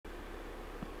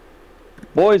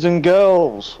Boys and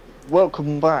girls,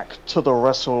 welcome back to the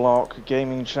Wrestle Arc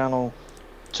Gaming Channel.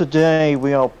 Today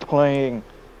we are playing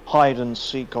hide and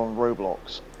seek on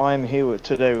Roblox. I'm here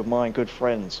today with my good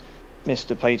friends,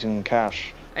 Mr. Peyton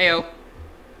Cash, Heyo.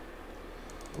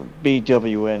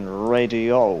 BWN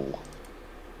Radio,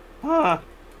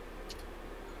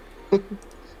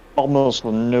 Almost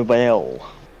Nobel,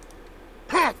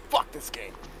 Fuck this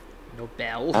game.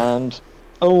 Nobel. and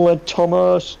Owen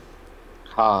Thomas.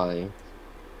 Hi.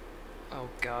 Oh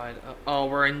god. Oh,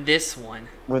 we're in this one.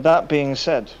 With that being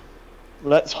said,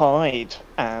 let's hide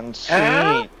and seek.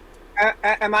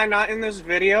 Am I not in this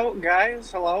video,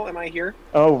 guys? Hello, am I here?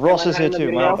 Oh, Ross is Am I here not in too,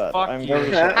 the my video? bad. Fuck I'm you.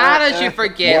 very sorry. How did you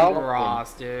forget well,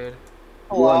 Ross, dude?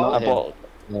 Hello? I bought.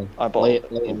 I bought.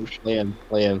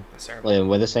 Liam,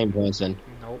 we're the same person.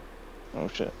 Nope. Oh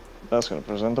shit. That's gonna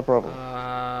present a problem.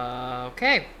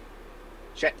 Okay.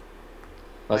 Shit.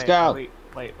 Let's go.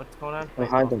 Wait, what's going on? We're Wait,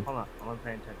 hiding. hold on, I'm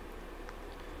paying attention.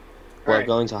 We're Alright.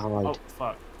 going to hide. Oh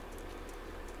fuck!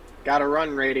 Gotta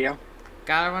run, radio.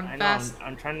 Gotta run I know. fast.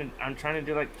 I'm trying to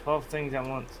do like 12 things at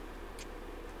once.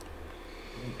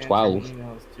 And 12?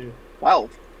 emails too.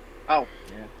 12. Oh,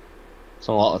 Yeah. It's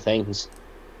a lot of things.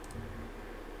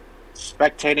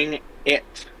 spectating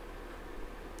it.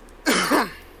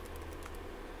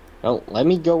 Oh, let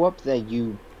me go up there,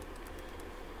 you...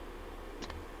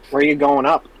 Where are you going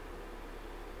up?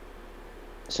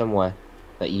 Somewhere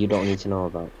that you don't need to know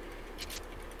about.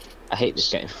 I hate this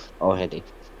game already.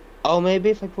 Oh, maybe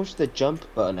if I push the jump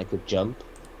button, I could jump.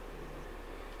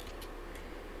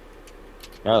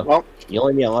 No, Well- you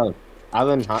leave me alone. I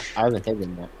haven't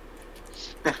hidden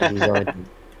that. He's already...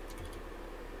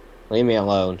 Leave me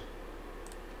alone.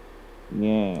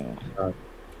 Yeah.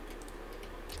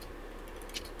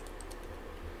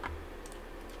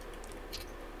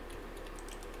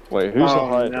 Wait, who's oh,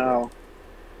 hiding? no.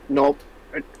 Nope.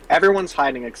 Everyone's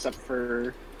hiding except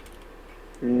for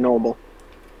Noble.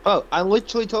 Oh, I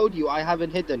literally told you I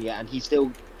haven't hidden yet, and he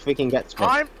still freaking gets me.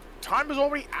 Time is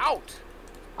already out.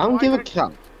 I don't Why give a would-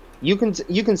 crap. You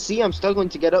can see I'm struggling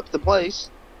to get up the place.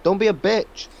 Don't be a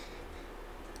bitch.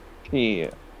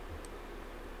 Yeah.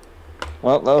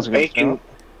 Well, that was a good Bacon. start.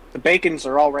 The bacons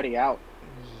are already out.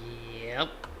 Yep.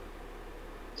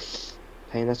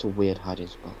 Hey, that's a weird hiding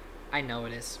spot. I know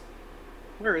it is.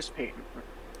 Where is Peyton?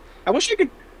 I wish I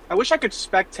could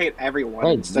spectate everyone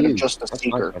Hey, instead you. of just a That's my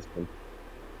seeker. question.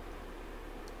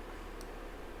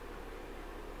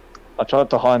 I tried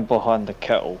to hide behind the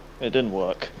kettle. It didn't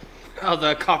work. Oh,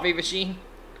 the coffee machine?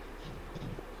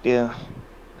 Yeah,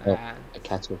 Oh. Uh, A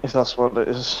kettle. if that's what it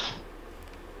is.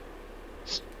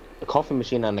 A coffee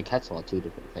machine and a kettle are two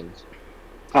different things.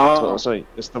 That's what I Oh, say.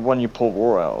 It's the one you pour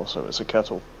water out of, so it's a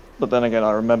kettle. But then again,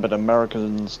 I remembered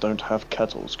Americans don't have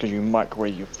kettles because you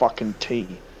microwave your fucking tea.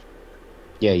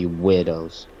 Yeah, you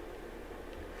weirdos.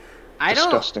 I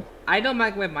Disgusting. don't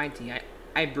microwave my tea.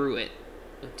 I brew it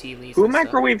with tea leaves. who and stuff.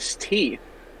 microwaves tea?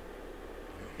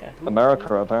 Yeah. America,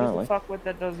 who apparently. the fuck what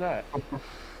that does that?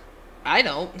 I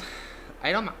don't.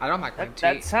 I don't microwave That, tea.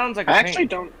 that sounds like a I actually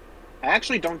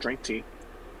pain. don't drink tea.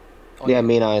 Oh, Yeah,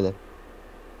 me neither.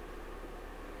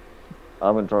 I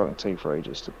haven't drunk tea for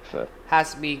ages, to be fair.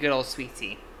 Has to be good old sweet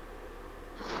tea.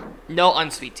 No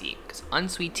unsweet tea, because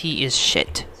unsweet tea is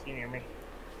shit. Is he near me?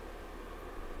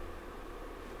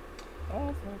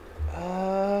 Oh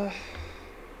fuck.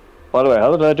 By the way,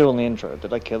 how did I do on the intro?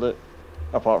 Did I kill it?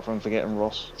 Apart from forgetting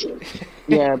Ross.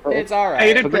 Yeah, but It's alright. Hey,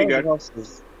 you did pretty good.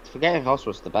 Forgetting Ross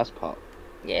was the best part.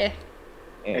 Yeah.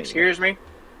 Yeah, Excuse me?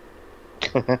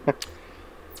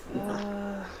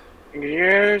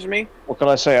 Excuse me? What can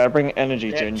I say? I bring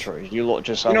energy to Bitch. intros. You lot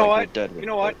just You sound know like what? you're dead. You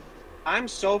know what? I'm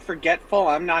so forgetful,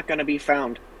 I'm not gonna be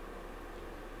found.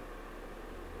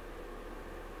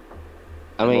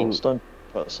 I mean, Don't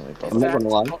personally, but I'm not gonna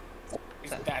lie.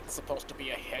 Is that supposed to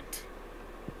be a hint?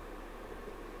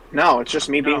 No, it's just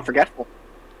me being No. forgetful.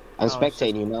 I'm No, it's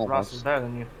spectating you now, Ross is Ross. better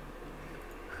than you.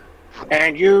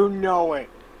 And you know it.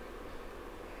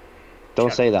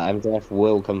 Don't say that. MJF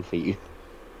will come for you.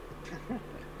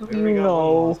 There we you go, know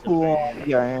almost who I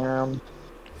defeated. am.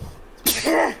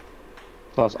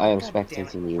 Plus, I am God damn it.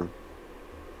 spectating you.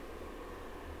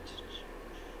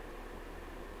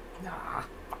 Nah.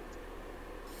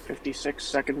 56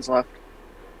 seconds left.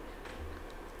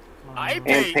 I And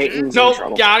Peyton. Peyton's No, in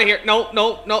trouble. get out of here. No,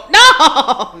 no, no,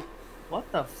 no!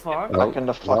 What the fuck? Back in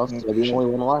the Ross, fucking you're the only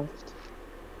one left.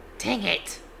 Dang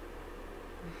it.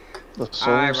 The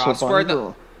Alright, soul Ross, where the-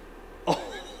 survivor. Oh,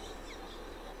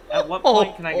 At what Oh,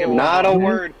 point can I get oh. Not a one?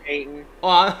 word, Peyton.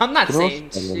 well, I'm not Ross,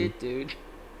 saying I mean- shit, dude.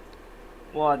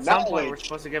 Well, at some point we're Knowledge.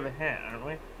 supposed to give a hint, aren't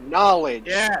we? Knowledge.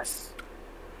 Yes.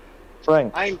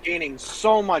 Frank. I'm gaining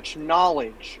so much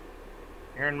knowledge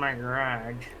You're in my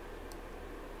garage.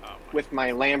 with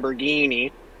my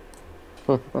Lamborghini.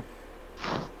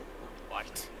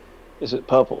 What? Is it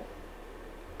purple?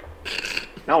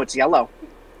 No, it's yellow.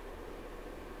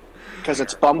 Because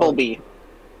it's Bumblebee.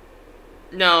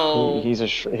 No. He's a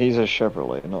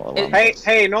Chevrolet, not a It- Lambo.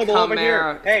 Hey, Noble, over here.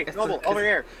 Camaro. Hey, It's Noble, the- over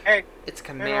here. Hey, It's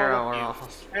Camaro or Hey,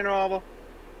 else. hey, Noble.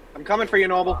 I'm coming for you,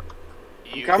 Noble.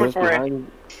 I'm You, coming was for it.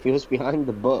 behind, he was behind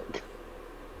the book.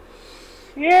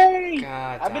 Yay!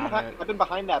 God I've been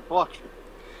behind that book.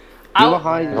 You were I,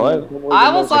 hiding. Right.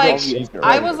 I was like, Secret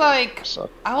I was identity, like, so.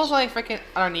 I was like freaking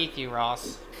underneath you,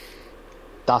 Ross.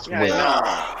 That's Yeah, weird.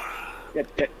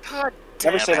 God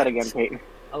Never damn say that it. again, Peyton.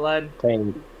 Aled.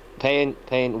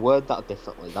 Payne, word that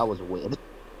differently. That was weird.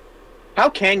 How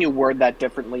can you word that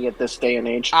differently at this day and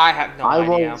age? I have no I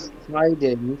idea. was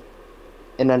hiding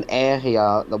in an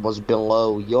area that was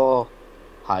below your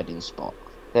hiding spot.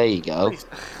 There you go.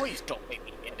 Please don't make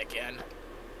me in again.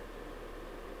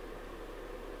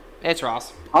 It's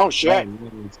Ross. Oh shit! That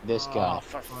means this guy. Oh,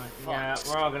 for Yeah, fuck's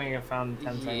we're all gonna get found in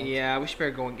 10 seconds. Yeah, we should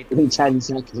better go and get. In 10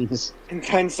 seconds. In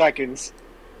 10 seconds.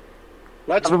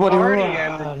 Let's Everybody party,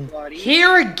 run. everybody.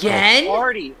 Here again?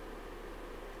 Party.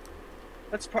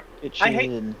 Let's party. It's I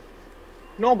hate- in.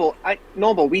 Noble,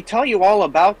 Noble, we tell you all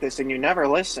about this and you never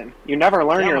listen. You never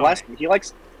learn your Yeah. lesson.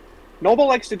 Noble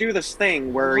likes to do this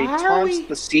thing where he Why are taunts we-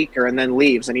 the seeker and then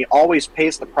leaves, and he always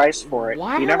pays the price for it.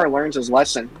 Why He are- never learns his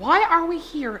lesson. Why are we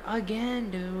here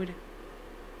again, dude?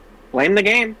 Blame the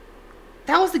game.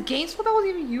 That was the game's fault. That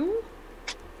wasn't even you.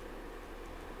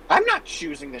 I'm not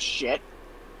choosing this shit.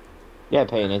 Yeah,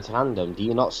 Payne, it's random. Do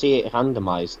you not see it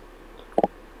randomized?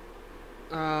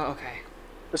 Okay.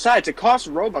 Besides, it costs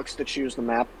Robux to choose the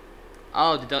map.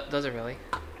 Oh, does it really?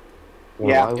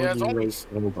 Yeah. Why would Yeah, it's you only-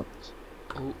 waste Robux?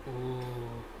 Ooh,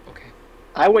 okay.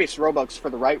 I waste Robux for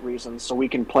the right reasons, so we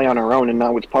can play on our own and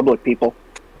not with public people.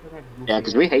 Yeah,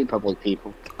 because we hate public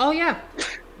people. Oh yeah.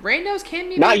 Randos can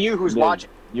be. Not you who's Yeah, watching.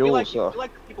 You we also.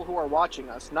 like the people who are watching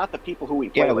us, not the people who we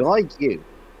play Yeah, we with. like you.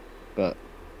 But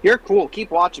You're cool.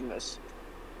 Keep watching this.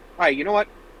 Alright, you know what?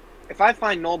 If I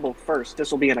find Noble first,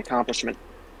 this will be an accomplishment.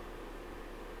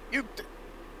 You're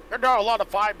not allowed to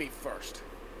find me first.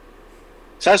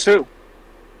 Says who?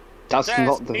 that's That's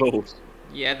not the me. rules.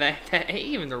 Yeah, that ain't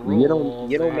even the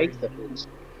rules. You don't man. make the rules.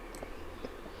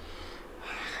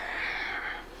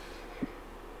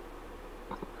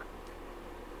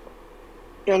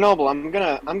 Yeah, Noble, I'm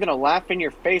gonna laugh in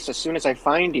your face as soon as I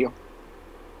find you.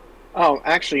 Oh,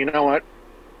 actually, you know what?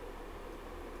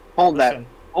 Hold that. Listen.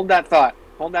 Hold that thought.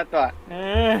 Hold that thought.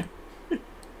 Eh.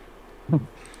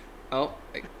 Oh,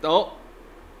 oh.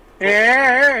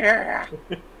 Yeah.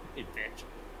 You bitch.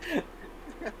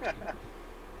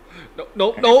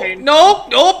 No, Pain.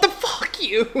 the fuck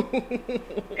you.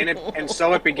 And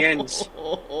so it begins.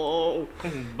 Oh,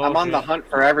 This is I'm on the bullshit. hunt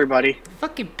for everybody.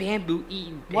 fucking bamboo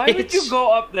eating bitch. Why would you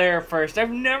go up there first?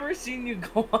 I've never seen you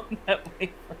go on that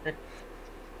way first.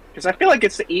 Because I feel like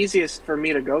it's the easiest for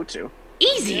me to go to.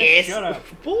 Easiest? Shut up.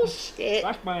 Bullshit.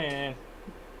 Fuck my ass.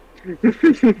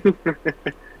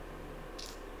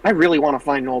 I really want to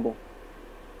find Noble.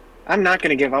 I'm not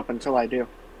going to give up until I do.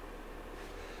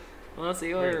 Well, let's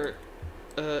see where.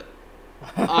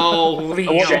 Oh, What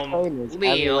Liam. Payne is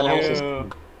everyone else is-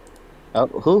 Ew.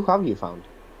 Who have you found?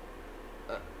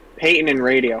 Peyton and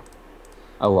Radio.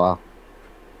 Oh, wow.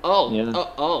 Oh, Yeah.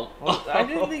 oh. Well, I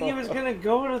didn't think he was gonna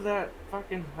go to that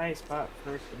fucking high spot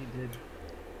first, but he did.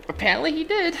 Apparently he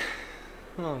did.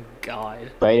 Oh God.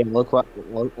 Radio, look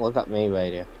at me,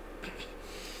 Radio.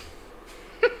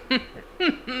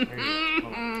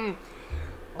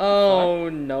 Oh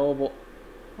no.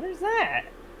 Where's that?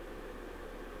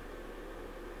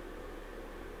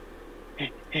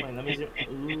 Wait, let me zoom.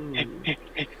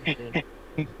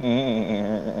 Ooh.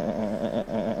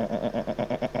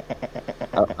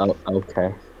 Okay.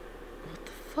 Okay.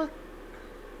 Fuck.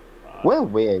 We're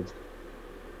weird.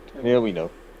 Yeah, we know.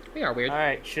 We are weird.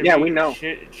 Alright, should Yeah, we know.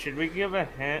 Should we give a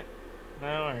hint?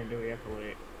 No, or do we have to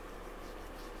wait?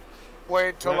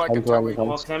 Wait till I I'm can tell going you.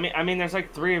 Well, 'cause I mean, there's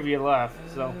like 3 of you left,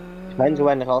 so. Depends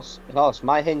when the horse.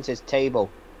 My hint is table.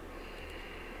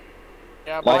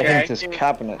 Yeah, My Okay. hint is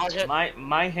cabinet.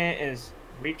 My hint is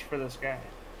reach for the sky.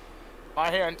 My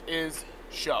hand is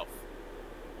shove.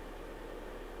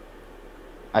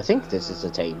 I think this is a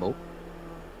table.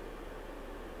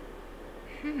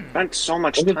 Spent so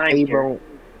much It's like a time here. table.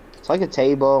 It's like a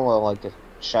table or like a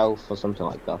shelf or something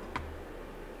like that.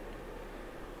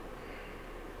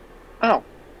 Oh,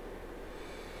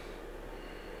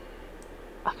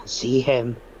 I can see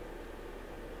him.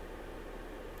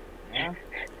 Yeah.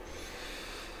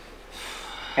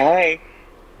 Hey,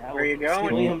 Yeah, where you well,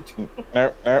 going? Liam,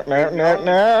 No, no, no, no,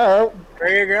 no.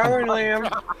 where you going, Liam?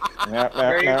 No, no,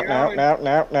 Where you no, no, going? no,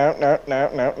 no, no, no, no,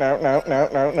 no, no, no, no,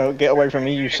 no, no. Get away from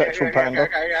me, you sexual panda.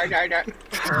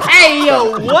 Hey,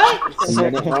 yo, what? And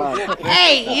then it worked.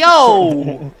 Hey,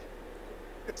 yo!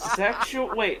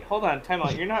 sexual. Wait, hold on. Time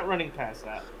out. You're not running past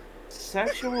that.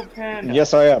 Sexual panda.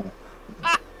 Yes, I am.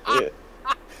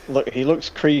 Look, he looks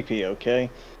creepy, okay?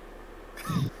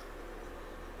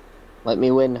 Let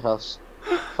me win, Huss.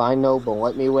 Fine, Noble,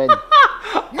 let me win.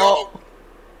 Oh,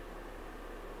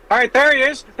 Alright, there he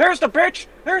is. There's the bitch.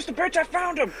 There's the bitch. I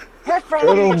found him. I found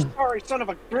Get him, you him. sorry son of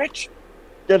a bitch.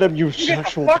 Get him, you You get the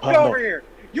sexual fuck over panda. here.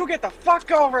 You get the fuck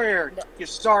over here. You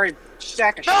sorry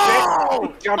sack of No! shit.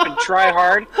 You jump and try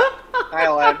hard. Hi,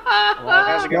 lad.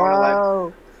 How's it going, lad?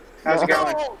 No! How's it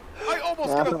going? No! I almost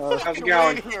got a How's it fucking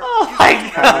going? win here. oh my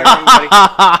Everybody. Here,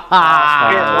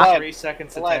 god! Lad. 3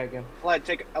 seconds to Lad. tag him. Lad,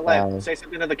 take a lad. Say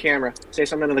something to the camera. Say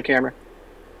something to the camera.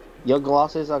 Your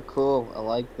glasses are cool, I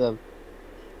like them.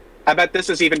 I bet this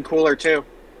is even cooler too.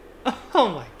 Oh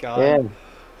my god.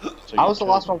 Yeah. So I you was the killed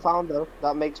last him. one found though.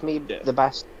 That makes me Yeah. the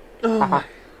best. Oh my-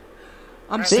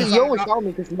 I'm See, so you always found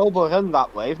me because nobody ran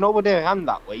that way. If nobody ran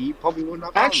that way, you probably wouldn't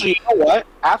have found Actually, you know what?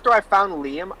 After I found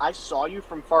Liam, I saw you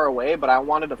from far away, but I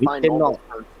wanted to You find did Noble not.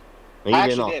 first. me. I You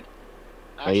did actually not. did.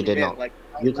 I No, you actually did not. Like,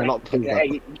 You cannot prove that.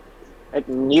 hey,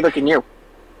 neither can you.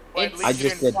 Well, at It's- least I you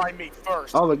just didn't did. find me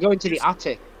first. Oh, we're going to the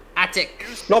attic. Attic.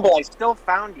 Noble, I still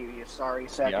found you, you sorry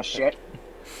sack Yeah. of shit.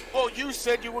 Well, you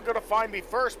said you were gonna find me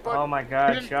first, but Oh my you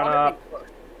god, didn't shut find up. me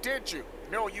first. Did you?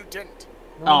 No, you didn't.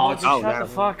 Oh, Just oh, shut no.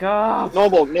 the fuck up.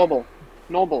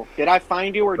 Noble, did I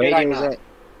find you or did I Radio's not? it.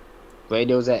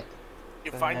 Radio's it.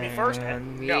 You find me first?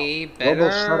 And No. we Robo,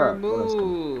 shut better up.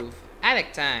 move.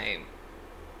 Attic time.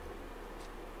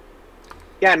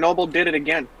 Yeah, Noble did it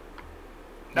again.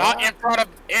 Not in front of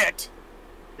it.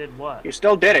 Did what? You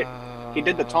still did it. He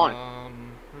did the taunt.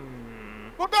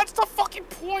 Well, that's the fucking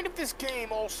point of this game.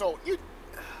 Also, you.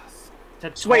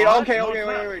 Wait, taunt? okay, No, okay, it's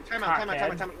wait, not. wait, wait. Time out.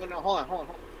 Cockhead. No, hold on.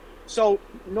 So,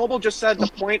 Noble just said the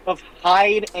point of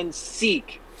hide and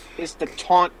seek is to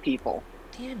taunt people.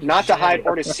 Damn you Not to sharks. hide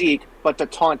or to seek, but to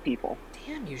taunt people.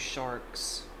 Damn you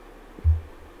sharks.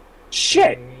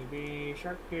 Shit! Baby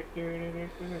shark, do, do, do, do,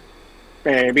 do.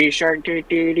 Baby shark, do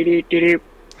do do do do do.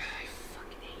 I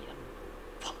fucking hate him.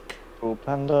 Fuck. Oh,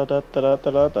 panda, da, da, da,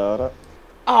 da, da, da.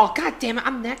 Oh, god damn it,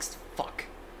 I'm next. Fuck.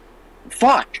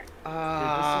 Fuck!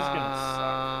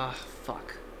 gonna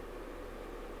Fuck.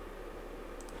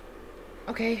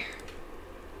 Okay.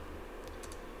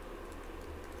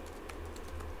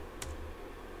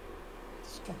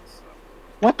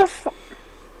 What the fuck?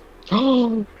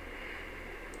 Oh.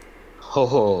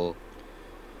 Oh.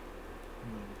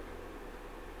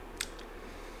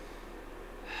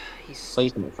 He's.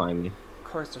 Please don't find me. Of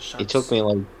course the sharks. It took me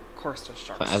like Of course the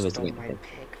sharks forever to stole get my there.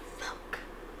 pig. Fuck.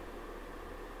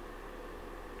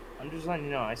 I'm just letting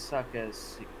you know, I suck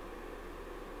as.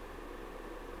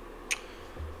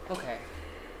 Okay.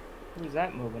 Who's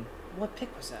that moving? What pig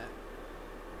was that?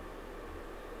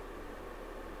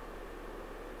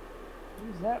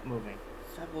 Who's that moving?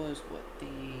 That was what the.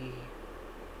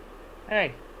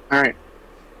 Hey, Alright.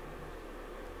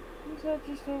 who's that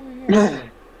just over here?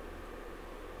 moving?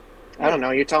 I don't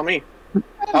know, you tell me.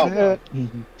 Oh,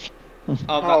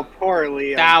 Oh, poor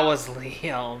Liam. that was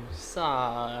Liam.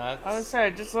 Sucks. I was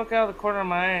saying, just look out of the corner of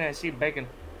my eye and I see bacon.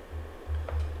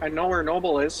 I know where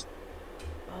Noble is.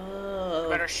 Oh.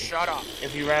 better shut up.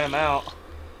 If you rat him out,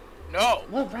 No.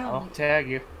 What I'll round? tag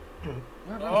you.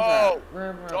 Where No. was that?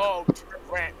 Where? Don't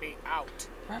rant me out.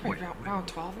 Are we round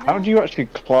 12 now? How do you actually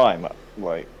climb?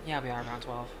 Like, Yeah, we are round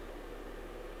 12.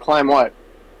 Climb what?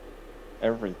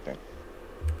 everything.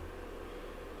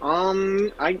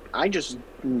 I just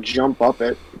jump up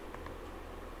it.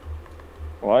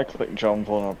 Well, I clicked jump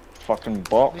on a fucking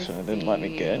box and it didn't let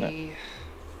me get in it.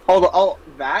 Hold on, oh,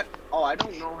 that? Oh, I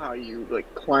don't know how you,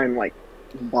 like, climb, like,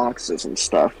 boxes and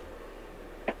stuff.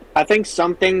 I think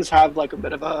some things have, like, a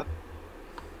bit of a...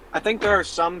 I think there are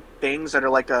some things that are,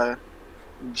 like, a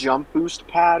jump boost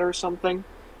pad or something.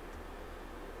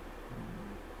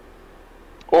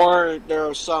 Or there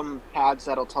are some pads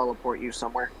that'll teleport you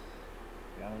somewhere.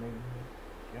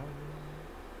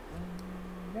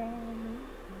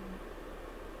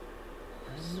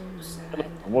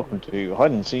 And welcome to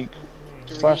hide and seek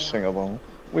slash sing along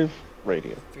with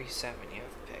radio. 3-7, you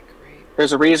have pick, right?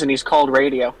 There's a reason he's called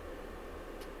Radio.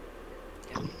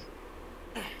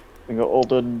 We got all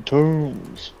the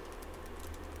tones.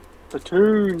 The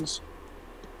tunes.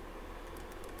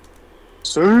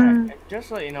 See? Hey, just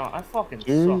to let you know, I fucking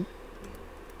Dude. suck.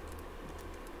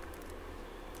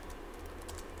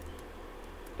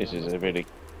 This is a very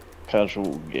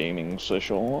casual gaming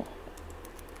session.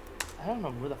 I don't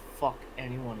know where the fuck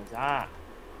anyone is at.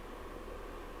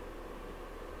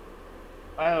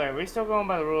 By the way, are we still going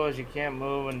by the rules you can't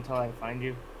move until I find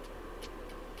you?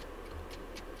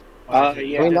 Or is it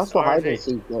yeah. I mean, just- that's what or is hide and it-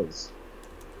 seek does.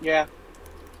 Yeah.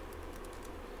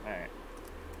 Alright.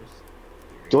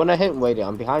 Do you want a hint, Wade?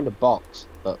 I'm behind a box,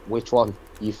 but which one?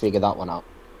 You figure that one out.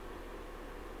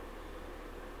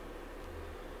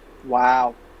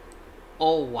 Wow.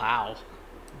 Oh wow.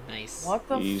 Nice. What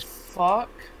the Jeez. fuck?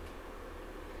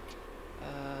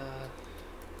 Uh,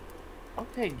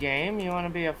 Okay, game, you wanna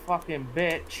be a fucking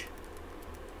bitch.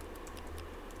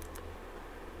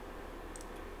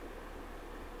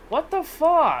 What the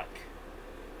fuck?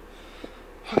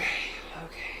 okay.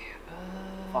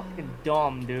 Fucking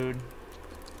dumb, dude.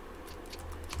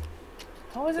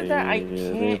 How is it that I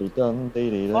can't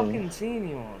fucking see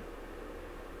anyone?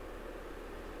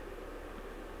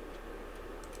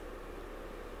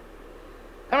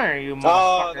 Come here, you Oh,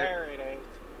 motherfucker. there it is.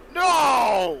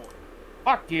 No!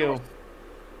 Fuck you.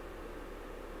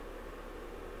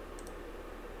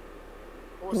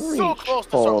 I was so close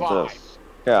to for the survive.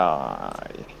 sky.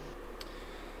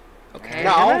 Okay.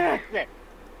 No. Yeah.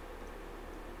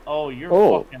 Oh, your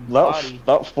Oh, fucking body.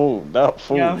 that fool. Yeah,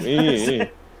 I was gonna Yeah.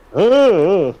 say.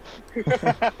 Oh,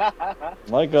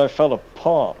 my guy fell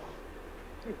apart.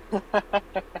 Hmm.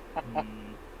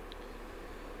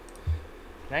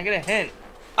 Can I get a hint?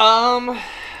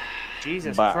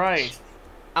 Jesus Box. Christ.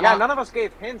 I'm Yeah, on- none of us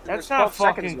gave hints. and That's there's not 12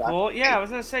 seconds fucking left. cool. Yeah, I was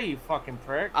gonna say, you fucking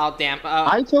prick. Oh damn.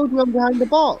 I told you I'm behind the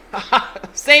box.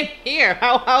 Same here.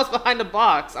 How's behind the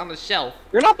box on the shelf?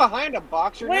 You're not behind a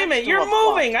box. You're Wait a next minute, to you're a box.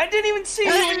 moving! I didn't even see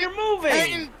you when you're moving!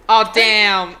 Peyton, Oh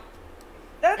damn.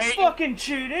 That's Peyton. fucking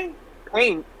cheating!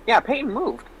 Peyton. Yeah, Peyton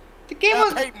moved. The game yeah,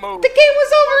 was Peyton moved. the game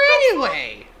was over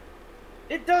anyway.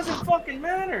 It doesn't fucking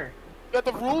matter! But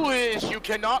the rule is you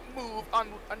cannot move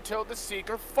until the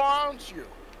seeker finds you.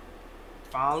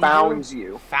 Found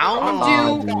you. Found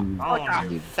you. Found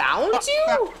you. Found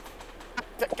you.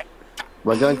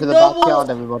 We're going to the Noble. backyard,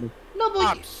 everybody. Noble.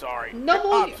 I'm sorry.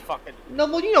 No, I'm you- fucking.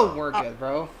 Noble, you don't work good,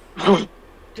 bro.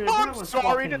 Dude, I'm that was sorry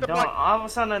fucking to the dumb. black- All of a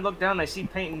sudden I look down and I see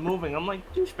Peyton moving. I'm like,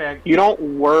 douchebag. You don't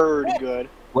word good.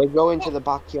 We're going to the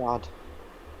backyard.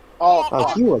 Oh,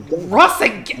 Oh, you are dead. Russ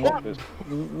again. Not this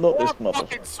I'm fucking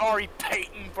motherfucker. sorry,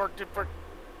 Peyton, for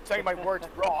saying my words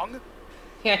wrong.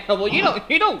 Yeah, well, you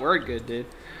don't work good, dude.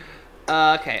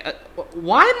 Okay.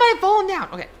 Why am I falling down?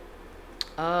 Okay.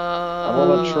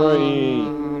 on a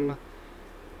tree.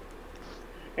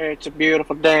 it's a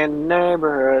beautiful day in the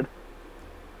neighborhood.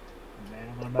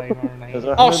 There's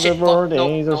a Oh, shit, 100 more fuck, no,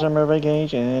 days no. of summer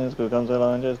vacation. School comes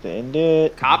along, just end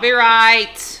it.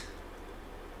 Copyright.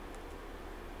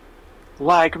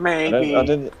 Like I maybe.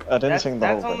 didn't sing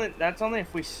the whole thing. That's only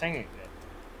if we sing it good.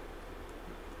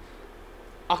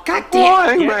 Oh god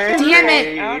damn! Like Get Damn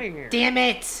maybe. it. out of here. Damn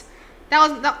it! That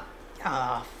was no.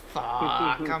 Oh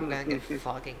fuck! I'm gonna get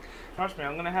fucking. Trust me,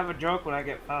 I'm gonna have a joke when I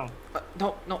get found.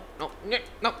 No.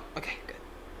 Okay, good.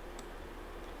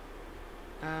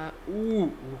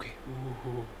 Ooh. Okay.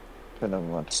 Ooh. Okay, never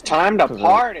mind. It's time to 'Cause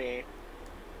party.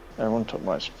 Everyone took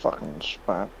my fucking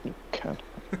spot. You can't.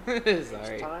 Sorry.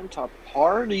 It's time to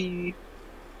party.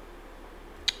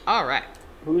 All right.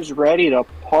 Who's ready to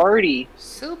party?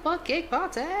 Super cake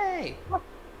party.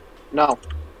 No,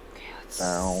 Okay, let's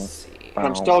Ow. see. but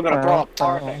I'm still gonna throw a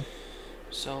party.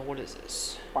 So what is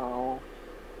this? 3,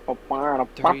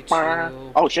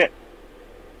 2. Oh shit.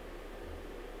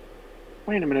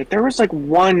 Wait a minute, there was like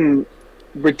one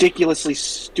ridiculously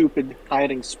stupid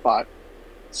hiding spot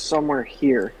somewhere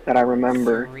here that I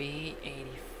remember.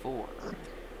 384.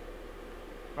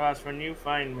 Ross, when you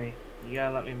find me, you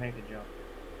gotta let me make a joke.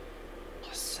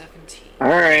 Plus 17.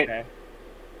 Alright. Okay?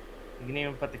 You can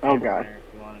even put the Oh, camera God. there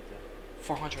if you wanted to.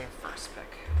 401st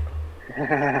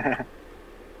pick.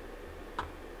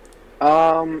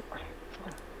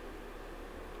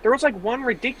 There was like one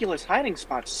ridiculous hiding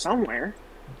spot somewhere.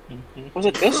 Was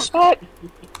it this spot?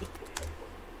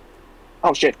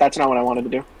 Oh shit, that's not what I wanted to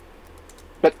do.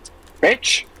 But,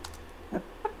 bitch!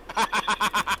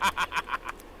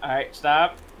 Alright,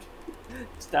 stop.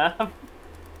 Stop.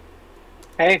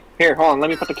 Hey, here, hold on, let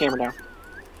me put the camera down.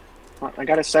 Hold on, I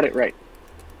gotta set it right.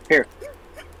 Here.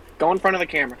 Go in front of the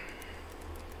camera.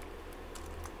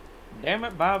 Damn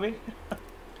it, Bobby.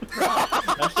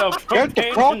 That's so Get the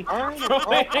propane.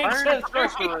 propane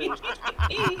accessories.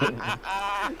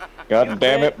 God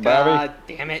damn it, Bobby. God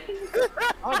damn it. God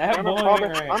That damn it, boy Bobby.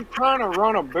 right. I'm trying to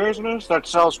run a business that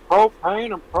sells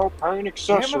propane and propane Damn it,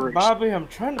 accessories. Bobby, I'm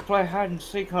trying to play hide and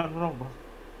seek on Roblox.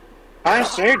 I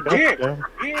said, get Damn.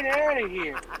 out of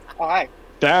here. Oh, hi.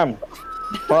 Damn.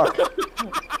 Fuck.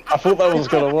 I thought that was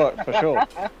gonna work for sure.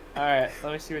 Alright,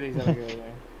 let me see where these other guys are.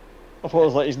 I thought it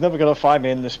was like, he's never gonna find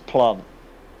me in this plant.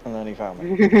 And then he found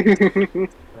me.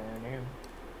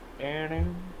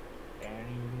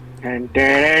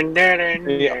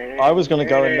 Yeah, I was gonna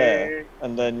go in there,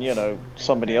 and then, you know,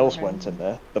 somebody else went in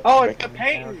there. The Oh, it's prick. the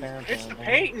Peyton! It's the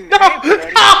Peyton! No! Hey,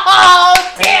 buddy.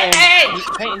 Oh, damn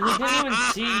it! Peyton, he didn't even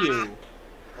see you.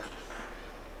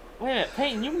 Wait a minute,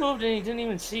 Peyton, you moved and he didn't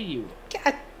even see you.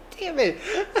 God damn it!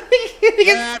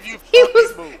 Yeah, you he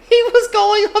fucking moved. was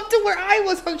going up to where I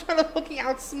was. I'm trying to fucking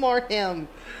outsmart him.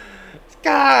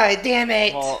 God damn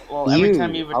it! Well, every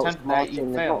time you've attempted that, you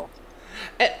outsmarting the failed.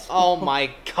 Oh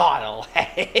my god!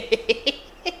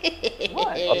 What?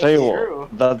 I'll tell you True.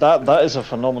 what, that is a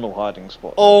phenomenal hiding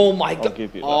spot. Oh my I'll god!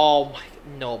 give you that. Oh my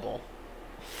noble.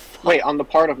 Wait, on the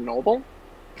part of Noble?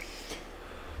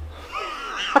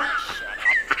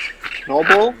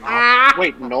 Noble?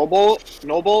 Wait,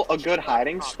 Noble, a good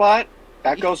hiding spot?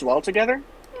 That goes well together?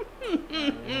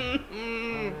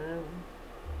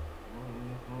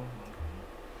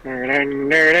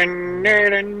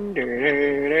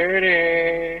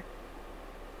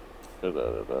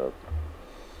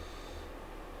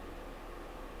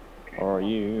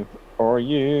 Are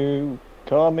you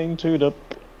coming to the...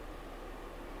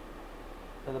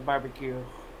 For the barbecue.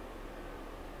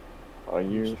 Are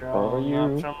you Strong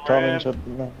up some coming rib. to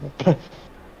the...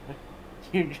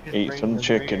 You just Eat bring some the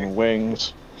chicken beer.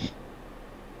 wings.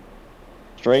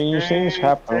 Strange things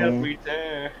happen. Every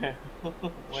day.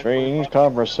 Strange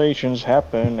conversations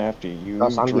happen after you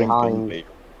Gus, I'm drink behind. and beer.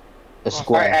 The Alright,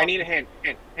 square. I need a hint.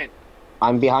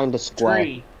 I'm behind the square.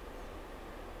 Tree.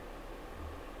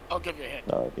 I'll give you a hint.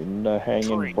 Not in the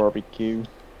hanging Tree. barbecue.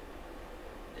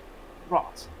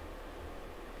 Ross.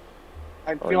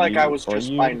 I feel like I was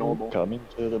just by you Noble. coming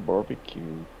to the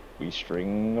barbecue? We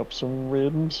string up some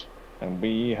ribs and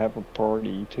we have a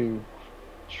party too.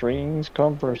 Strange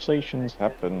conversations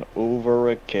happen over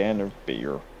a can of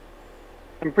beer.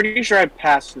 I'm pretty sure I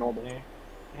passed Noble.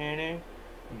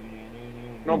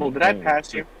 Noble, did I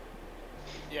pass you?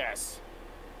 Yes.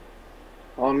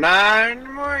 Oh,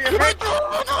 9 more. You hit.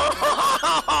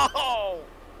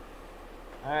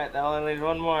 Alright, that only leaves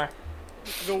one more.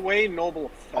 The way Noble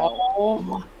fell. Oh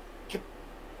my.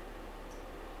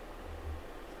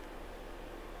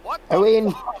 What I the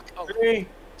win. fuck? Oh, 3,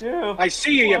 2. I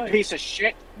see you, you One. piece of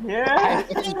shit. Yeah.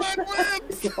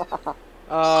 wins!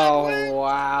 Oh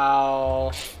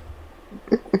wow!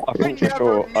 I think for never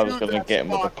sure I was knew gonna that get him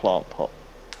with a spot. plant pot.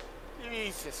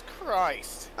 Jesus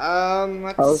Christ.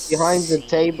 Let's I was behind the see.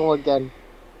 table again.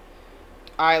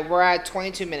 Alright, we're at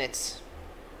 22 minutes.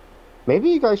 Maybe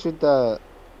you guys should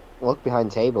look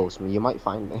behind tables. You might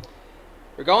find me.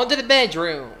 We're going to the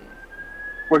bedroom.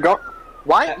 We're going.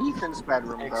 Why Ethan's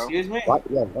bedroom, though? Excuse me? What?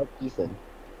 Yeah, that's Ethan.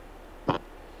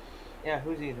 Yeah,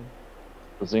 who's Ethan?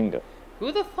 Bazinga.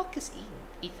 Who the fuck is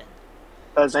Ethan?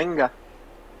 Bazinga.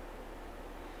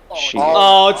 Oh, Shit.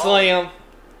 Oh, it's Liam.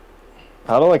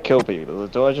 How do I kill people?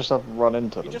 Do I just have to run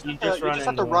into You them? just You have just to, you run just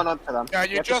have to into run up to them. yeah,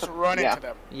 you have to just s- run yeah. into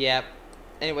them. Yep.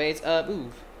 Anyways,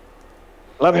 move.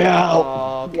 Let me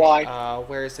out! Okay, Why?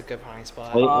 where's the good hiding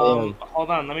spot? Wait. Liam. Hold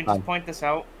on, let me just Hi. point this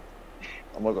out.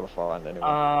 I'm not gonna find anyone.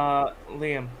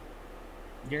 Liam,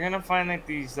 you're gonna find like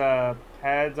these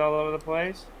pads all over the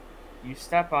place. You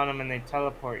step on them and they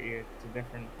teleport you to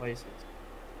different places.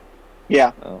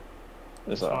 Yeah.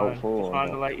 Is Just that wanted- helpful? Just or wanted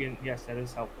to not? let you. Yes, that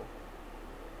is helpful.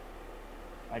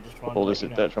 I just wanted Or to is let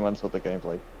it you know. detrimental to the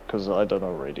gameplay? Because I don't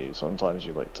know really. Sometimes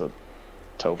you like to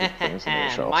tell people things and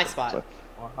they show My off, spot. so-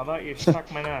 Well, how about you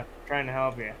suck my nut? Trying to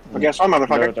help you. Well, guess what, No,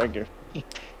 motherfucker? thank you. And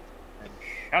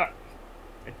shut up.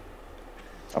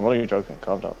 I'm only joking.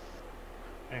 Calm down.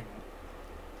 There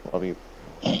you Love you.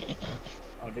 go.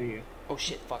 Oh, do you? Oh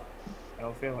shit, fuck. I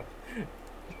don't feel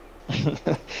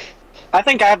it. I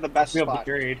think I have the I best feel spot.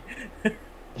 betrayed. I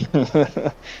So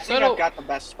think I've do, got the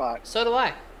best spot. so do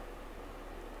I.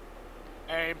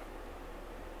 Aim.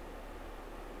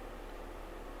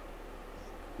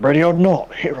 Ready or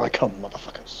not, here I come,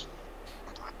 motherfuckers.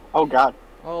 Oh, God.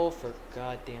 Oh, for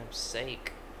goddamn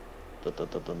sake.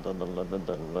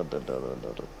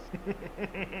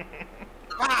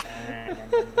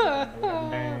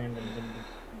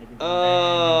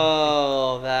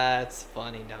 Oh, that's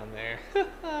funny down there.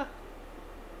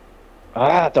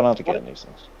 I don't have to get in these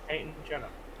things. Peyton, shut up.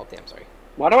 Oh, damn, sorry.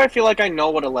 Why do I feel like I know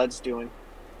what Aled's doing?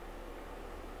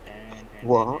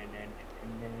 What?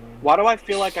 Why do I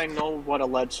feel like I know what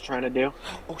Aled's trying to do?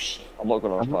 Oh shit. I'm not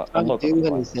gonna I'm find. not I'm not trying to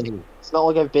gonna do find. anything. It's not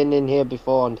like I've been in here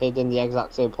before and hid in the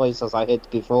exact same place as I hid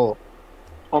before.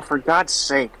 Oh, for God's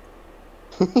sake.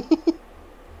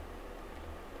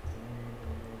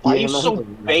 Why are Yeah, you so no.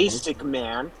 basic,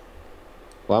 man?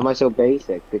 Why am I so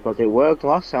basic? Because it worked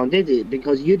last time, did it?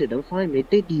 Because you didn't find me,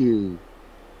 did you?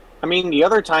 I mean, the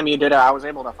other time you did it, I was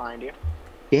able to find you.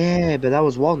 Yeah, but that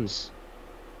was once.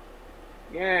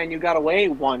 Yeah, and you got away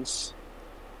once.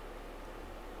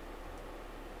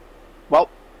 Well.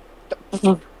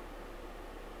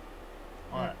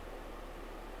 What?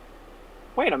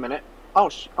 Wait a minute. Oh,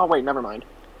 oh wait, never mind.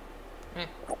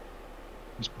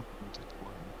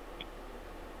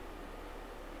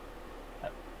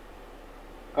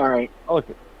 All right. Oh, look,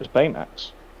 it's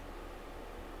Baymax.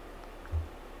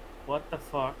 What the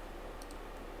fuck?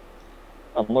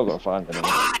 I'm not gonna find him.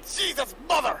 Ah, Jesus,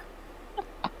 mother!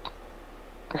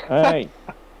 Hey,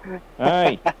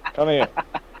 hey, come here,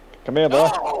 come here, boy,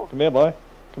 No! come here, boy,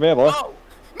 come here, boy. No!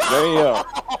 There you go.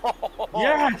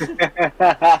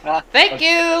 Yes! Thank you,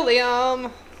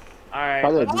 Liam. Alright,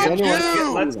 Brother, let's, does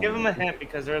anyone- let's give him a hint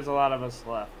because there's a lot of us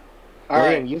left. All Liam,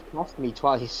 right. you've passed me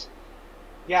twice.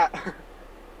 Yeah.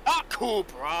 Not cool,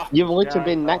 bro. You've literally Got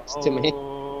been the next to me.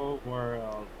 whole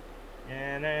world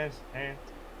in his hand.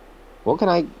 What can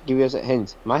I give you as a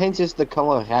hint? My hint is the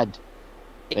color red.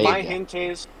 There My you go. hint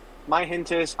is,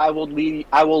 I will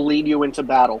lead you into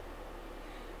battle.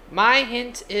 My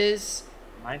hint is.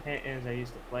 My hint is I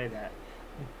used to play that.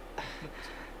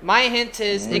 My hint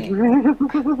is.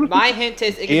 Mm. My hint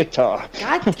is. Guitar.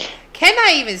 God, can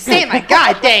I even say my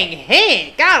god dang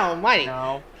hint? God Almighty.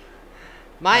 No.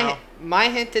 My No. my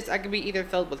hint is I can be either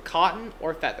filled with cotton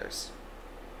or feathers.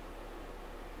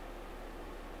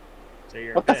 So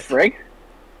you're What a the bitch. frig?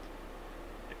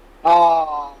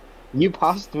 Oh. You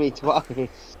passed me twice.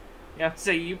 Yeah,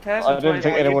 so you passed I me didn't twice,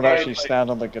 think and anyone you would actually like, stand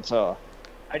on the guitar.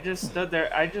 I just stood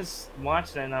there. I just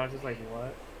watched it, and I was just like,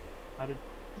 "What? How did?"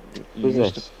 You Who's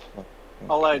used this? to-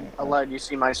 I'll let you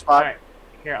see my All spot. right,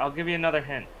 here. I'll give you another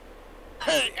hint.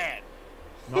 Hey, Ed.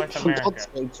 North For America. God's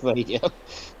sakes, radio.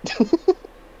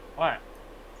 What?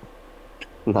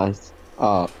 Nice.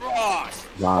 Oh, Ross.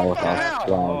 wow, What the wow, hell?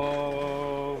 wow,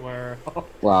 Oh, where?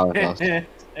 wow, Ross.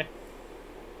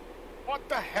 What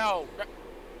the hell?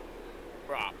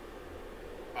 Bro.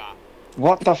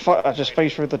 What the fuck? I just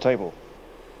faced through the table.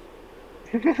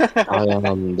 I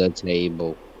am the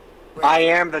table. I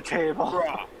am the table.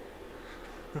 Bro.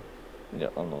 Yeah,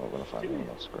 I'm not gonna find him.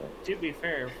 That's great. To be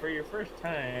fair, for your first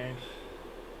time,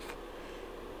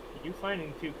 you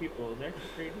finding two people is actually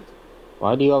pretty decent.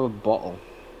 Why do you have a bottle?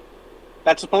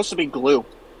 That's supposed to be glue.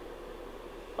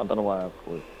 I don't know why I have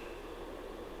glue.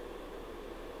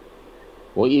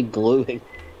 What are you gluing?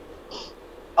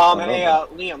 Hey,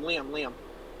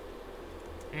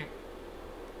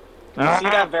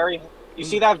 Liam. You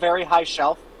see that very high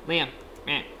shelf? Liam.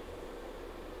 Eh.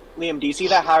 Liam, do you see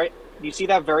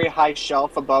that very high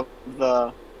shelf above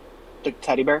the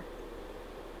teddy bear?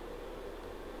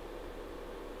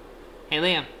 Hey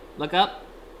Liam, look up.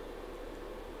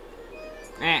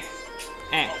 Eh.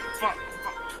 Eh. Fuck.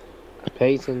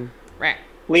 Peyton. Rah.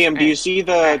 Liam, do you see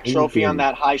the Hey, trophy on dude.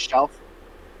 that high shelf?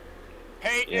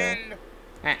 Peyton.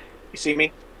 You see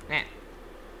me?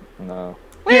 No.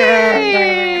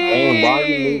 Hey, why are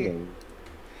you moving?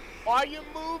 Why are you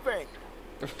moving?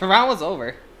 The round was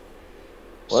over.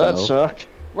 Well, that So? sucked.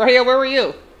 Where were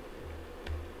you?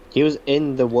 He was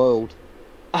in the world.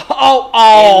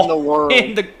 Oh! In the world.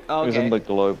 In the It was in okay. the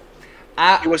globe.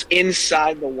 It was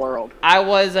inside the world. I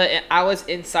was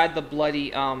inside the bloody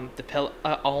the pill.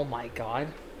 Oh my god.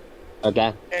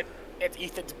 Again. It's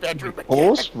Ethan's bedroom again.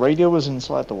 Pause? Radio was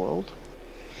inside the world?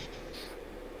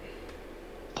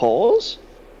 Pause?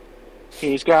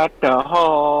 He's got the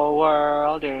whole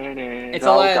world in it. It's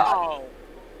all Oh,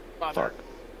 mother. Fuck.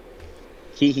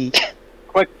 Hee hee.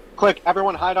 Quick,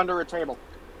 everyone hide under a table.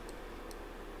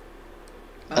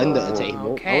 Under the table. I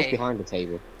was Okay. behind the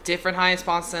table. Different hiding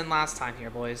spots than last time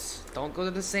here, boys. Don't go to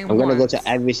the same I'm gonna go ones. to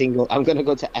every single. I'm gonna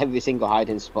go to every single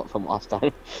hiding spot from last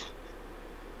time.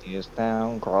 Tears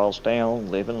down, crawls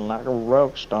down, living like a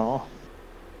rock star.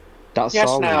 That Yes,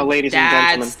 song. now, ladies and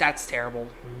gentlemen. That's terrible.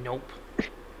 Nope.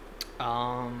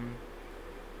 I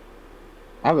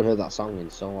haven't heard that song in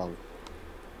so long.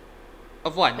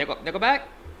 Of what? Nickelback?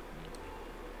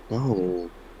 No.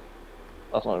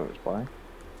 That's not what it was playing.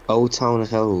 Old Town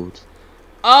Road.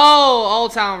 Oh,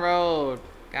 Old Town Road.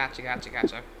 Gotcha.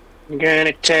 I'm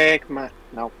gonna take my...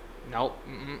 No, Nope.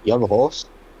 Mm-mm. You have a horse?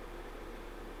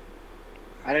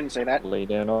 I didn't say that. Lay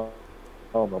down on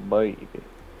my baby.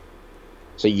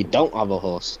 So you don't have a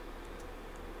horse?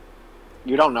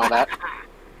 You don't know that.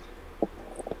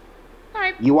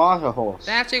 Alright. You are a horse.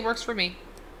 That actually works for me.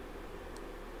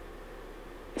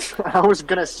 I was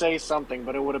gonna say something,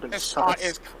 but it would have been This spot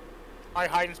sus. is... My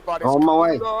hiding spot is... On my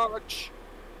way. clutch.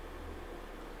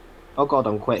 Oh god,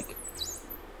 I'm quick.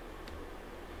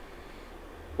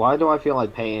 Why do I feel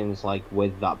like Peyton's like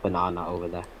with that banana over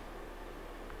there?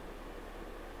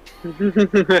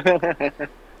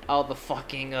 Oh, the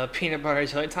fucking peanut butter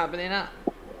jelly top banana.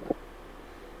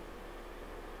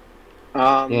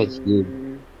 Yeah, it's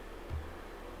you.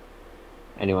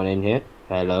 Anyone in here?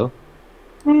 Hello?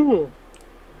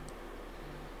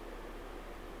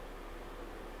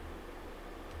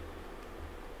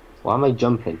 Why am I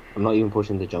jumping? I'm not even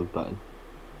pushing the jump button.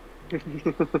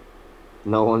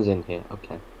 No one's in here,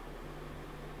 okay.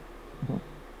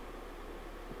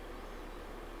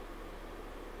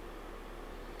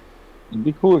 It'd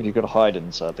be cool if you could hide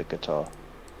inside the guitar.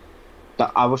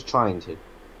 I was trying to.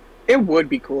 It would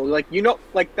be cool. Like, you know,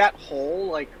 like that hole,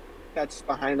 like, that's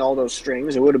behind all those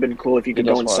strings. It would have been cool if you could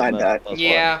Yeah, go that's what I inside meant. that.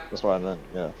 Yeah. That's what I meant,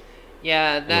 yeah.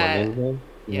 Yeah, Anyone that. in here?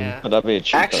 Yeah. But that'd be a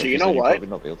cheat code, Actually, you 'cause know then you'd what? probably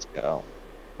not be able to get out.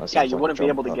 That Yeah, seems you like wouldn't a be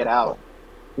jump able to pad get at out.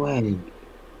 the Wait.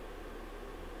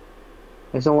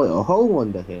 There's only a hole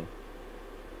under here.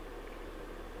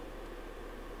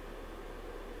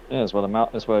 Yeah, it's where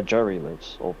it's where Jerry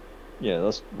lives. Or yeah,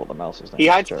 that's what the mouse is. He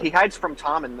hides. Jerry. He hides from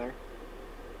Tom in there.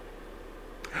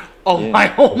 Oh Yeah.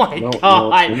 my! Oh my No,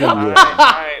 god! no, no,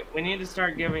 Alright, we need to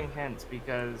start giving hints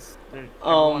because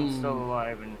everyone's still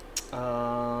alive and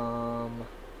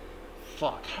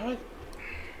Fuck. How did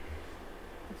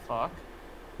fuck.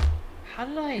 I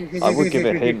would give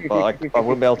it a hint, but I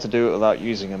wouldn't be able to do it without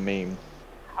using a meme.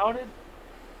 How did?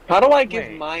 How do I give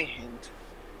Wait. my hint?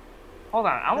 Hold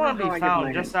on, I want to don't know be how I get found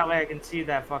my just that way I can see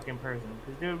that fucking person.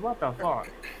 'Cause, dude, what the fuck?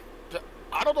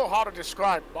 I don't know how to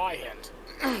describe my hint.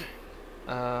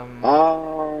 I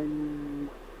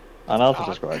know how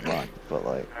to describe mine, but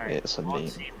like Alright, it's a you won't meme.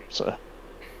 see me. So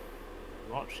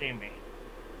You won't see me.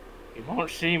 You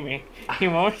won't see me.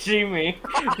 You won't see me.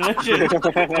 Listen, we can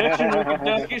talk it out.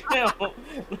 Listen,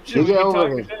 we get can over talk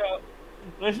here. it out.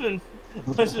 Listen.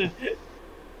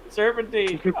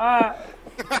 Serpentine. Ah.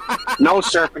 No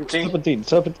serpentine.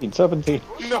 serpentine.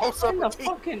 No, In the serpentine.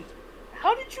 fucking.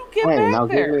 How did you get Hey, back now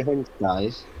there? give me hints,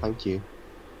 guys. Thank you.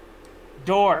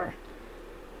 Door.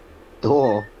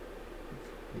 Door.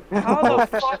 How the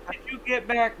fuck did you get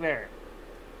back there?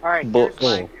 All right. Book.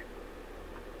 Here's my.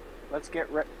 Let's get.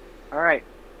 All right.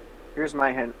 Here's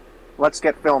my hint. Let's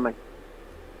get filming.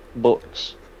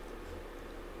 Books.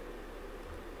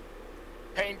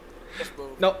 Pain. Just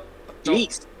move. No.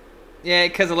 Jeez. Yeah,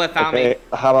 because the left found Okay,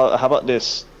 me. how about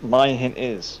this? My hint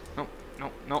is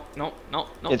No.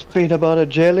 it's peanut butter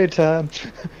jelly time.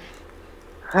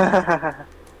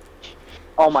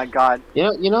 Oh my god.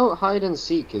 You know, hide and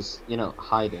seek is,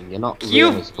 hiding. You're not really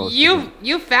You supposed to.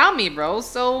 you found me, bro.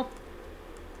 So I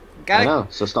gotta. know.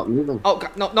 So stop moving. Oh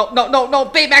god, no,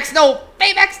 Baymax, no,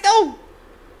 Baymax, no.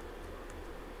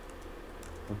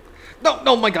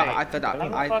 No, my god, I thought How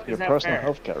the I fuck Your is that personal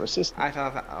fair? healthcare assistant. I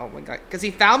thought, oh my god, because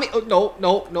he found me. Oh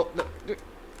no.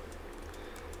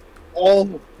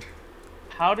 Oh.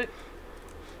 How did?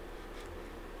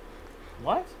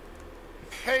 What?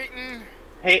 Peyton.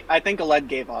 Hey, I think Aled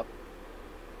gave up.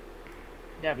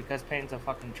 Yeah, because Payne's a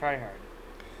fucking tryhard.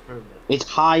 Prove it. It's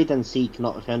hide and seek,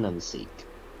 not run and seek.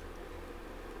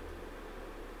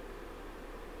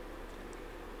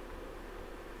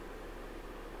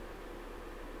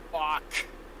 Fuck.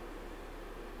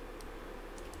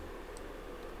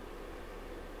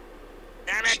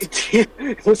 Damn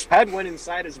it. His head went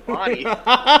inside his body.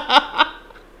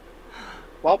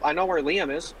 Well, I know where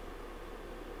Liam is.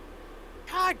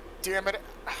 God damn it.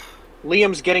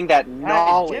 Liam's getting that Hey,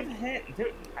 knowledge. give hint.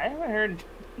 Dude, I haven't heard.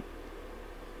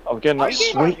 I'm getting that Are you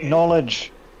sweet fucking-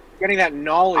 knowledge. Getting that I'm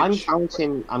knowledge.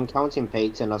 counting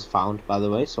Peyton as found, by the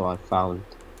way. So I found.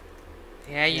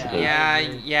 Yeah, Yeah.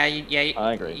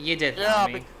 I agree. You did Yeah,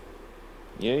 found me.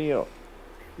 Yeah.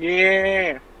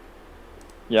 Yeah.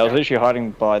 Yeah, I was literally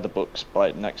hiding by the books,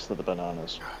 right next to the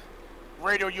bananas.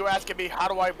 Radio, you asking me how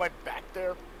do I went back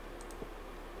there?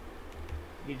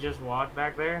 You just walked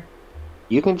back there.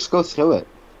 You can just go through it.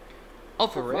 Oh,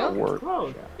 for real? Word.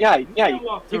 Closed. Yeah, You yeah. can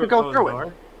walk You a could go closed through door.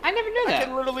 it. I never knew I that.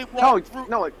 can literally No, walk through.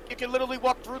 no. You can literally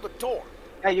walk through the door.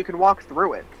 Yeah, you can walk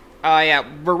through it. Oh yeah,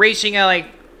 we're reaching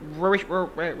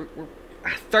we're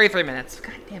 33 minutes.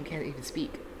 God damn, can't even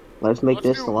speak. Let's make Let's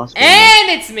this do- the last one. And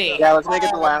it's me. Yeah, let's make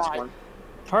it the Oh last my- one.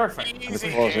 Perfect. Easy Because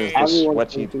game. it's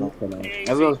Everyone's sweaty. been sleeping tonight.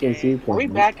 Everyone's been sleeping. Are we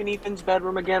tonight. back in Ethan's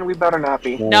bedroom again? We better not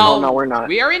be. No, Oh, no, we're not.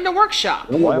 We are in the workshop.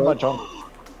 Why am I jumping?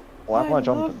 Why am I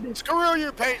jumping? Screw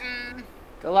you, Peyton.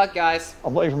 Good luck, guys.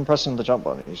 I'm not even pressing the jump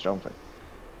button. He's jumping.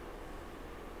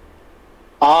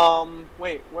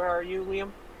 Wait, where are you,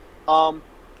 Liam?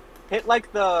 Hit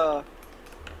like the.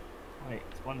 Wait,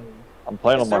 it's one of them. I'm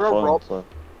playing Is on my there a phone. rope? So.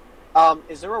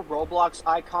 Is there a Roblox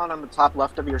icon on the top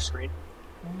left of your screen?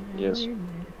 Yes.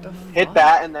 Hit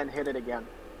that and then hit it again.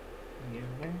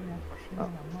 Oh,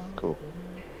 cool.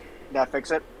 Did that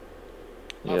fix it?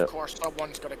 Yeah. Of course,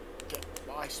 someone's gonna get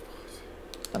my spot.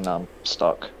 And now I'm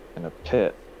stuck in a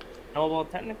pit. No, well,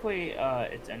 technically,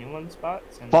 it's anyone's spot.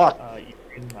 Since, Fuck. No.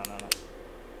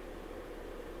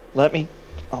 Let me.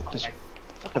 Oh, this. I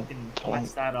fucking Plank.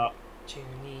 messed that up. You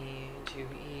need to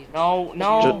eat.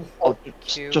 No.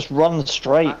 Just run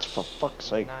straight, for fuck's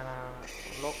sake.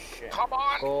 Look. Come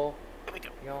on! Go. Here we go.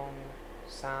 Yong.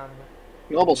 San.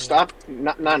 Noble, stop.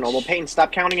 Not Noble. Peyton,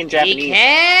 stop counting in Japanese.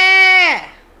 DK!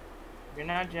 You're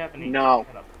not Japanese. No.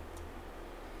 Shut up.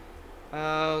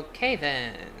 Okay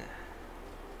then.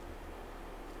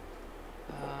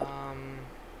 I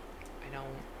don't.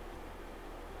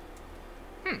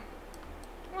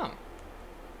 Well.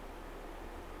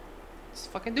 Let's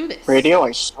fucking do this. Radio,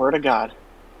 I swear to God.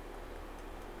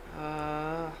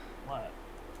 What?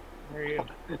 Where are you?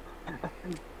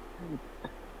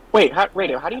 Wait,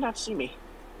 Radio, how do you not see me?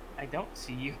 I don't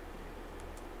see you.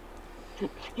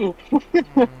 Hmm.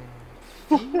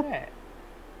 Where you at?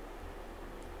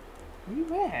 Where you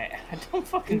at? I don't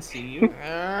fucking see you.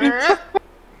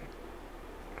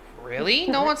 Really?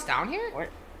 No one's down here? Where?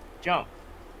 Jump.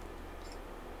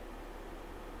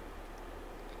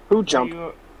 Who jumped?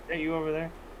 Are you over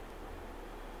there?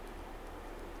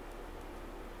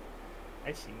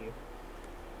 I see you.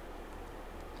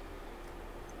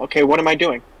 Okay, what am I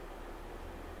doing?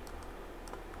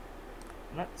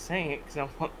 I'm not saying it because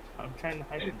I'm trying to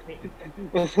hide from Peyton.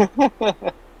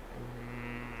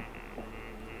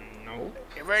 No.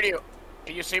 Hey, Radio,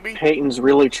 can you see me? Peyton's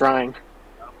really trying.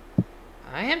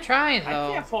 I am trying I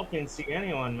though. can't fucking see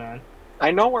anyone, man.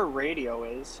 I know where Radio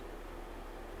is.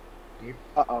 Yep.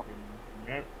 Uh-oh.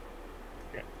 Yep.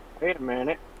 Wait a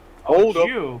minute. Hold up.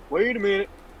 You. Wait a minute.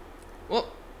 Well,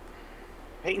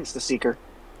 Peyton's the seeker.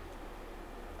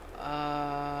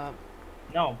 No,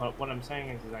 but what I'm saying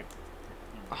is like.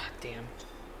 oh damn.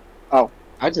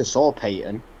 I just saw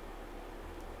Peyton.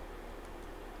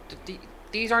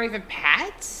 These aren't even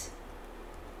pads?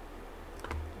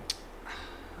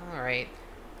 Alright.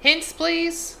 Hints,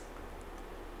 please?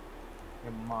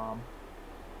 Your mom.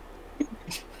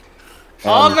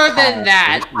 Other than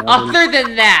that,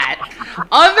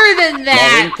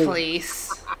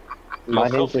 please. My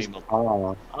name's just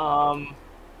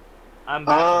I'm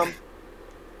Batman.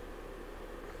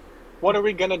 What are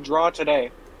we gonna draw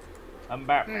today? I'm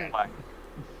Batman.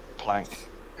 Plank.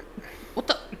 What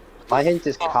the? My hint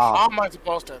is How car. am I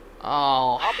supposed to?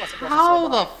 Oh, How am I supposed to how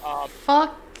the survive?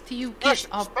 fuck do you get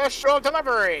up? Special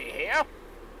delivery here.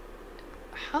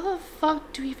 How the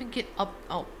fuck do you even get up?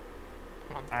 Oh.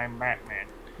 I'm Batman.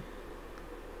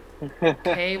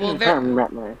 Okay, well there. I'm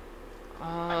Batman.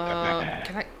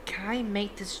 Can I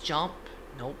make this jump?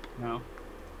 Nope. No.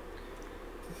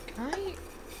 Can I?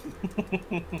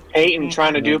 Peyton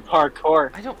trying to do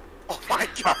parkour. I don't. Oh my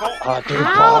god.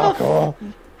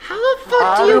 How the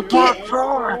fuck do you get?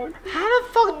 How the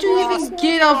fuck do you even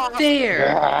get up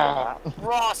there?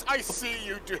 Ross, I see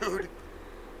you, dude.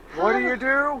 What do you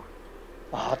do?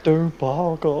 How the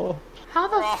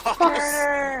fuck?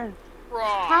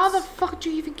 Ross. How the fuck do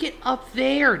you even get up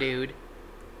there, dude?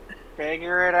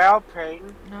 Figure it out,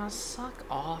 Peyton. Now suck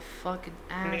off, fucking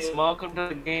ass. Welcome to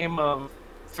the game of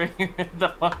figuring the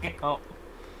fuck out.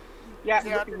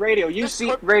 Yeah, Radio, you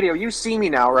see me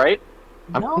now, right?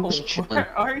 No,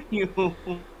 where are you?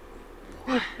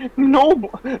 No,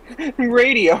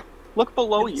 Radio, look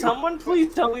below you. Someone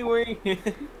please tell me where you is.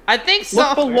 I think so.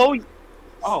 Look below you.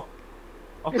 Oh.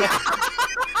 Okay.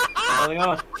 How's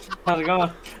it going?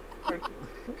 Where's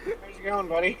you going,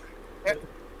 buddy?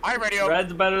 Hi, Radio.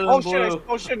 Red's better than Oh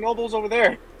blue. shit, Noble's over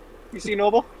there. You see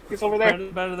Noble? He's over there. Red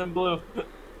is better than blue.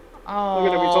 Oh,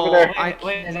 Look at him, he's over there.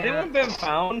 Wait, has anyone been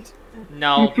found?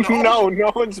 No, No,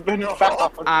 no one's been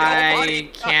found. I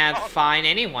can't find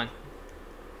anyone.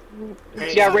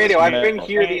 Yeah, Radio, I've been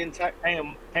here the entire.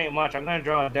 Hey, watch. I'm gonna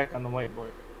draw a deck on the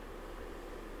whiteboard.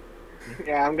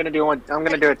 Yeah, I'm gonna do one. I'm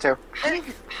gonna do it too.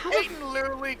 Peyton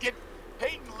literally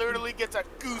gets a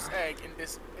goose egg in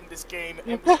this game.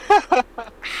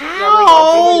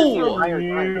 How?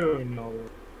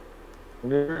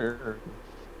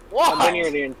 What? I've been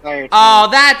here the entire time. Oh,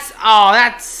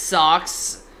 that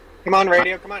sucks. Come on,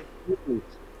 Radio, come on.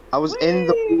 I was in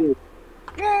the wheel.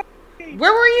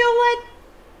 Where were you,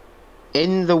 Led?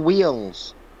 In the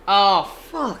wheels. Oh,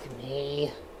 fuck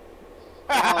me.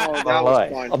 Oh, that I'm was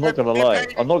fun. not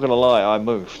gonna lie, I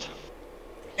moved.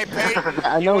 Hey, Peyton.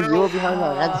 I know wanna you were behind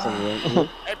our heads.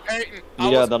 Hey, Peyton.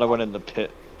 Yeah, then I went in the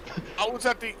pit. I was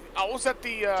at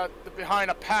the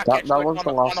behind a package that like, was on,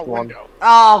 the a, last on a one. window.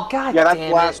 Oh, god Yeah, that's damn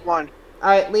the last it. one.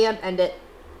 Alright, Liam, end it.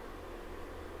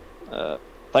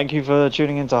 Thank you for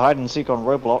tuning into Hide and Seek on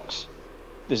Roblox.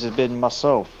 This has been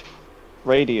myself,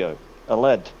 Radio,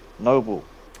 Aled, Noble,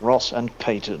 Ross, and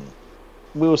Peyton.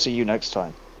 We will see you next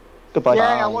time. Goodbye. Yay,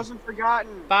 I wasn't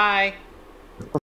forgotten. Bye.